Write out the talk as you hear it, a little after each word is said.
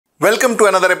Welcome to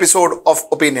another episode of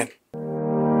Opinion.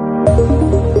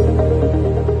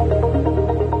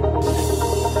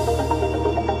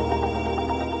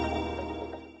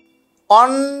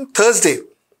 On Thursday,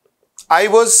 I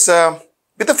was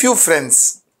with a few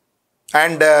friends,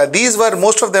 and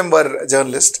most of them were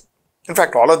journalists. In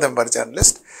fact, all of them were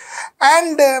journalists.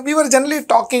 And we were generally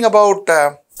talking about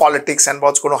politics and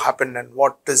what's going to happen and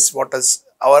what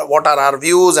are our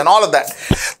views and all of that.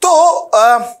 So,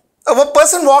 a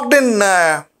person walked in,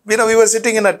 we were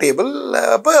sitting in a table,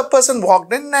 a person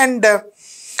walked in and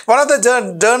one of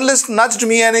the journalists nudged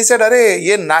me and he said, "Arey,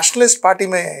 ye nationalist party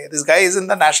mein, this guy is in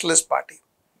the nationalist party."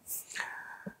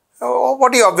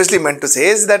 What he obviously meant to say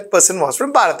is that person was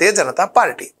from Bharatiya Janata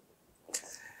Party.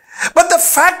 But the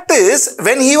fact is,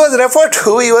 when he was referred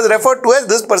to as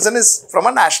this person is from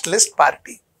a nationalist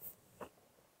party.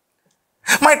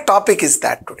 My topic is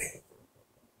that today.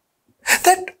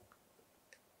 That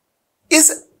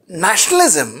is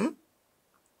nationalism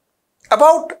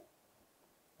about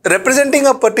representing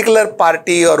a particular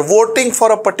party or voting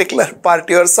for a particular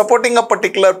party or supporting a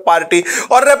particular party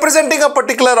or representing a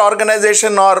particular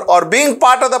organization or being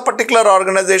part of the particular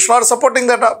organization or supporting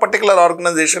that particular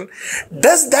organization?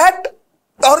 Does that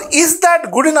or is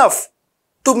that good enough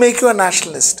to make you a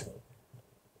nationalist?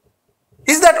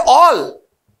 Is that all?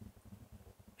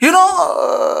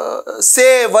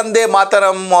 Say Vande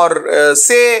Mataram or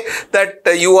say that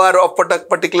you are of a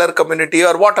particular community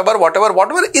or whatever.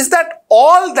 Is that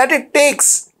all that it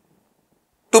takes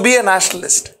to be a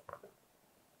nationalist?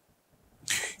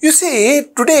 You see,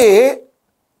 today,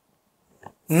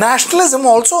 nationalism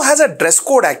also has a dress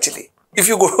code actually, if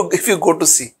you go to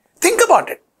see. Think about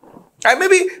it. I may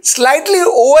be slightly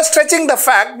overstretching the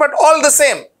fact, but all the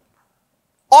same.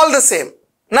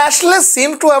 Nationalists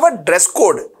seem to have a dress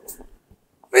code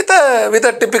with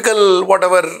a typical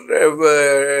whatever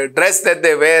dress that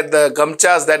they wear, the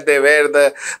gamchas that they wear,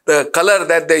 the color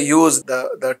that they use,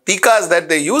 the tikas that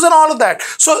they use and all of that.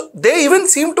 So they even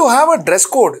seem to have a dress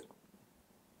code.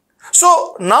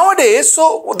 So nowadays,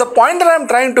 the point that I am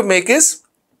trying to make is,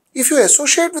 if you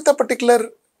associate with a particular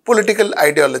political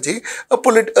ideology,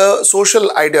 a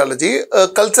social ideology, a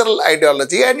cultural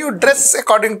ideology, and you dress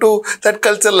according to that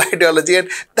cultural ideology, and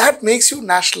that makes you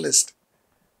nationalist.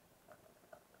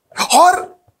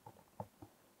 Or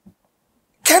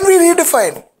can we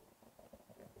redefine?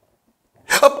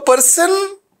 A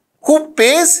person who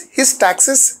pays his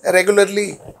taxes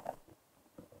regularly,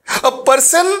 a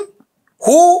person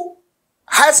who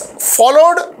has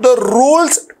followed the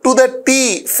rules to the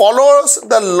T, follows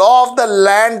the law of the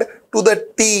land to the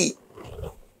T.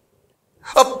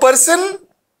 A person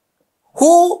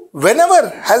who, whenever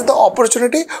has the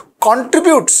opportunity,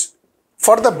 contributes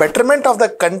for the betterment of the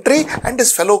country and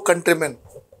his fellow countrymen.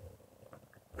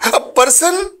 A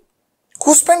person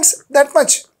who spends that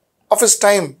much of his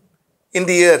time in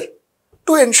the year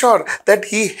to ensure that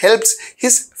he helps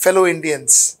his fellow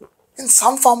Indians in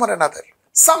some form or another,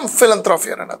 some philanthropy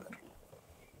or another.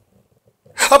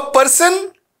 A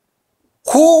person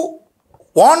who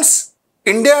wants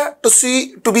India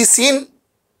to be seen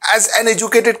as an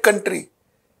educated country.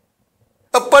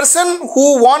 A person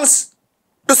who wants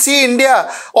to see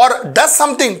India or does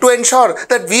something to ensure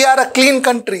that we are a clean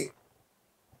country.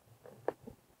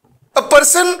 A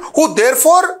person who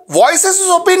therefore voices his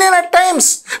opinion at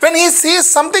times when he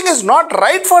sees something is not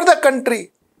right for the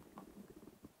country.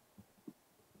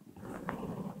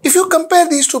 If you compare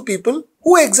these two people,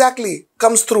 who exactly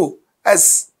comes through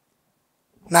as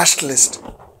nationalist?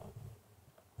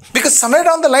 Because somewhere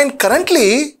down the line,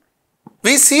 currently,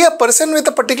 we see a person with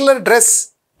a particular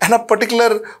dress and a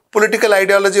particular political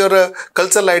ideology or a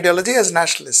cultural ideology as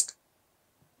nationalist.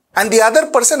 And the other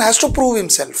person has to prove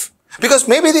himself. Because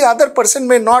maybe the other person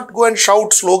may not go and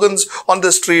shout slogans on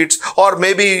the streets or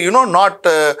maybe, not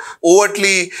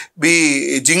overtly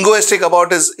be jingoistic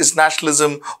about his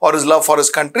nationalism or his love for his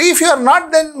country. If you are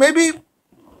not, then maybe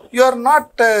you are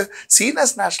not seen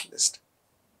as nationalist.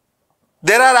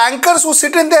 There are anchors who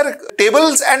sit in their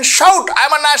tables and shout,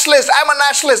 "I'm a nationalist, I'm a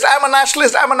nationalist, I'm a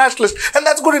nationalist, I'm a nationalist." And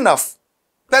that's good enough.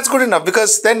 That's good enough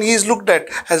because then he is looked at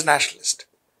as nationalist.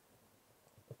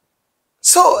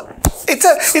 So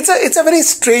it's a very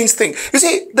strange thing. You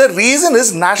see, the reason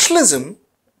is nationalism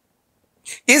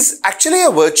is actually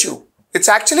a virtue. It's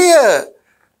actually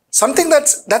something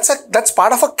that's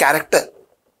part of a character.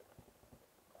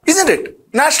 Isn't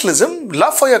it? Nationalism,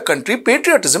 love for your country,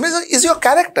 patriotism is your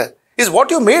character, is what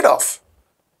you're made of.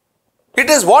 It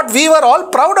is what we were all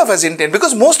proud of as Indian,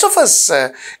 because most of us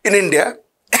in India,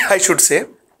 I should say,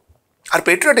 are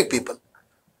patriotic people.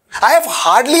 I have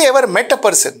hardly ever met a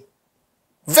person,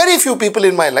 very few people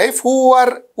in my life who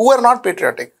are not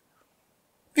patriotic,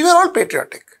 We were all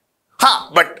patriotic.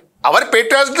 But our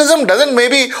patriotism doesn't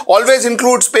maybe always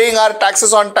includes paying our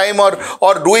taxes on time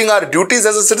or doing our duties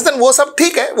as a citizen. वो सब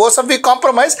ठीक है, वो सब we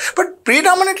compromise, but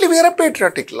predominantly we are a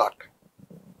patriotic lot.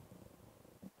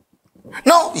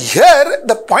 Now here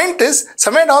the point is,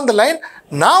 somewhere down the line,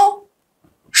 now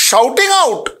shouting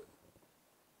out,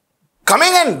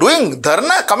 coming and doing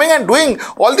dharna, coming and doing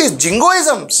all these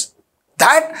jingoisms,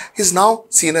 that is now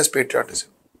seen as patriotism.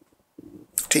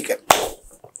 ठीक है,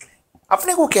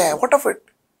 अपने को क्या है? What of it?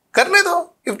 करने दो,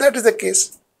 if that is the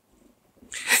case.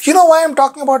 You know why I am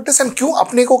talking about this and क्यों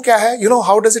अपने को क्या है? You know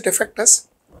how does it affect us?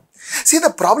 See, the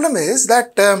problem is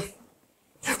that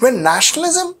when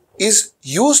nationalism is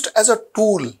used as a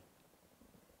tool,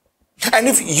 and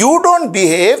if you don't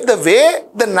behave the way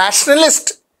the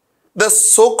nationalist, the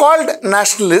so-called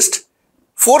nationalist,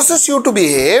 forces you to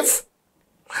behave,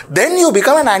 then you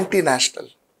become an anti-national.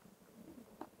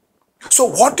 So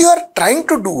what you are trying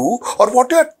to do, or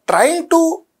what you are trying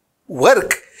to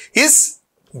work, is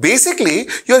basically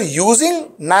you are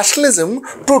using nationalism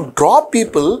to draw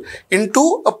people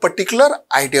into a particular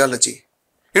ideology,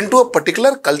 into a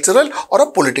particular cultural or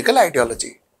a political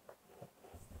ideology.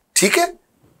 ठीक है?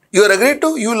 You will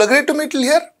agree to me till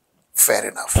here? Fair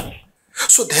enough.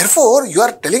 So therefore, you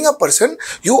are telling a person,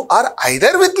 you are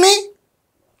either with me,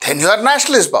 then you are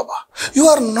nationalist, Baba. You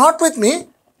are not with me,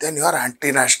 then you are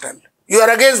anti-national. You are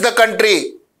against the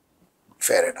country.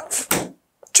 Fair enough.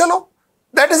 Chalo.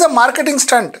 That is a marketing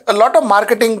stunt. A lot of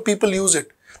marketing people use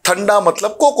it. Thanda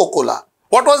matlab Coca-Cola.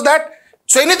 What was that?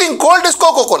 So anything cold is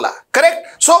Coca-Cola.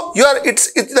 Correct? So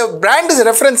the brand is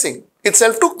referencing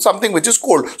itself to something which is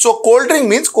cold. So cold drink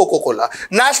means Coca-Cola.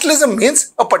 Nationalism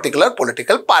means a particular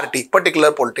political party,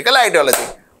 particular political ideology.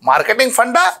 Marketing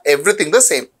funda, everything the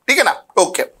same. Okay, na?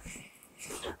 Okay.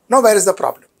 Now where is the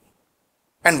problem?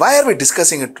 And why are we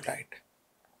discussing it tonight?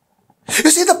 You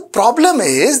see, the problem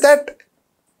is that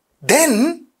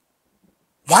then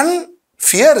one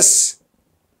fears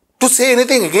to say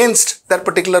anything against that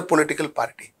particular political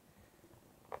party.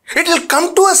 It will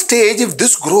come to a stage, if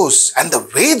this grows, and the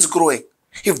way it's growing,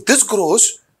 if this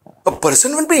grows, a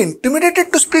person will be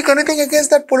intimidated to speak anything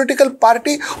against that political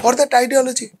party or that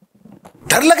ideology.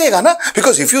 डर लगेगा ना?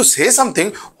 Because if you say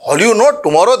something, all you know,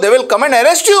 tomorrow they will come and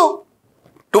arrest you.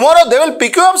 Tomorrow they will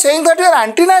pick you up saying that you are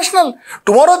anti-national.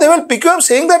 Tomorrow they will pick you up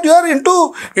saying that you are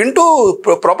into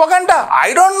propaganda.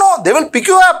 I don't know. They will pick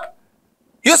you up.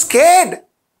 You're scared.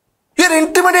 You're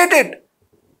intimidated.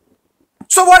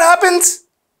 So what happens?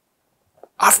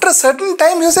 After a certain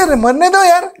time you say, मरने दो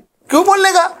यार, क्यों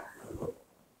बोलने का?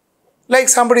 Like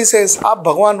somebody says, आप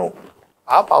भगवान हो,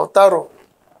 आप अवतार हो.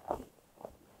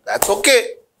 That's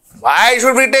okay. Why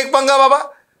should we take पंगा बाबा?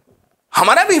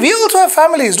 हमारा भी, we also have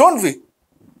families, don't we?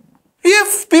 We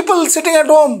have people sitting at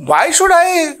home. Why should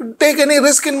I take any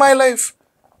risk in my life?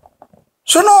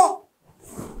 So no.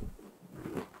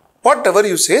 Whatever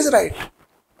you say is right.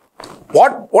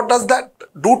 What does that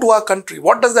do to our country?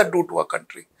 What does that do to our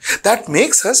country? That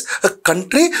makes us a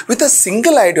country with a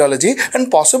single ideology and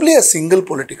possibly a single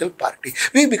political party.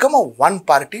 We become a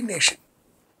one-party nation.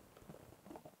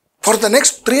 For the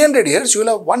next 300 years, you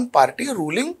will have one party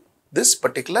ruling this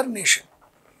particular nation.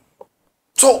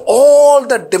 So all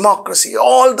the democracy,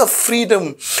 all the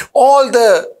freedom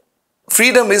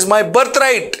is my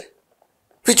birthright,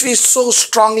 which we so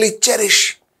strongly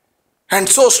cherish and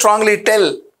so strongly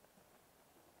tell.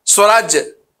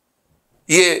 स्वराज्य,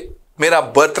 ये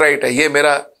मेरा birthright है, ये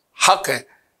मेरा हक है.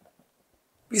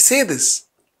 We say this.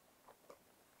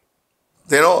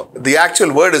 You know, the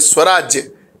actual word is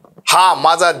स्वराज्य. हा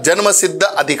माझा जन्मसिद्ध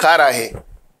अधिकार आहे.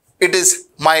 It is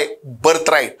my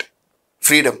birthright,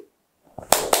 freedom.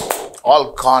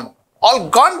 All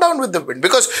gone down with the wind.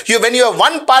 Because when you have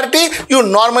one party, you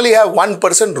normally have one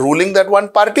person ruling that one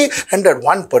party and that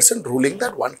one person ruling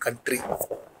that one country.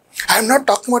 I am not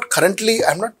talking about currently,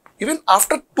 even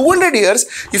after 200 years,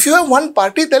 if you have one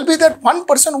party, there will be that one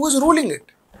person who is ruling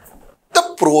it.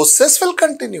 The process will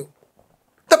continue.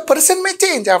 The person may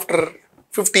change after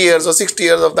 50 years or 60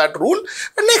 years of that rule.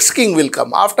 The next king will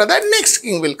come. After that, next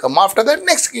king will come. After that,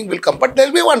 next king will come. But there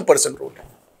will be one person ruling.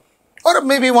 Or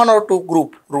maybe one or two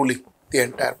group ruling the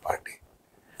entire party.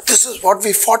 This is what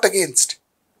we fought against.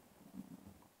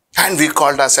 And we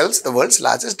called ourselves the world's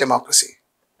largest democracy.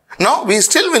 Now, we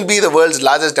still will be the world's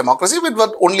largest democracy,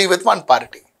 but only with one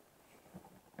party.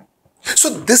 So,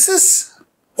 this is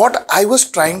what I was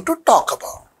trying to talk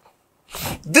about.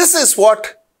 This is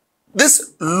what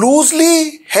this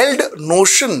loosely held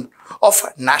notion of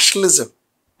nationalism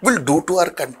will do to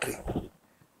our country.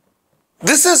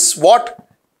 This is what,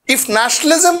 if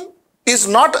nationalism is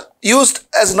not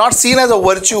seen as a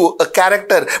virtue, a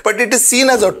character, but it is seen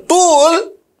as a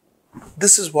tool,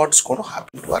 this is what's going to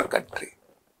happen to our country.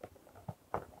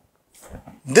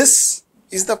 This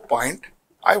is the point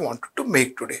I wanted to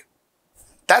make today.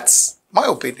 That's my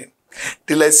opinion.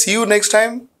 Till I see you next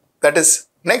time, that is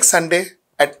next Sunday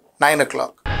at 9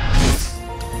 o'clock.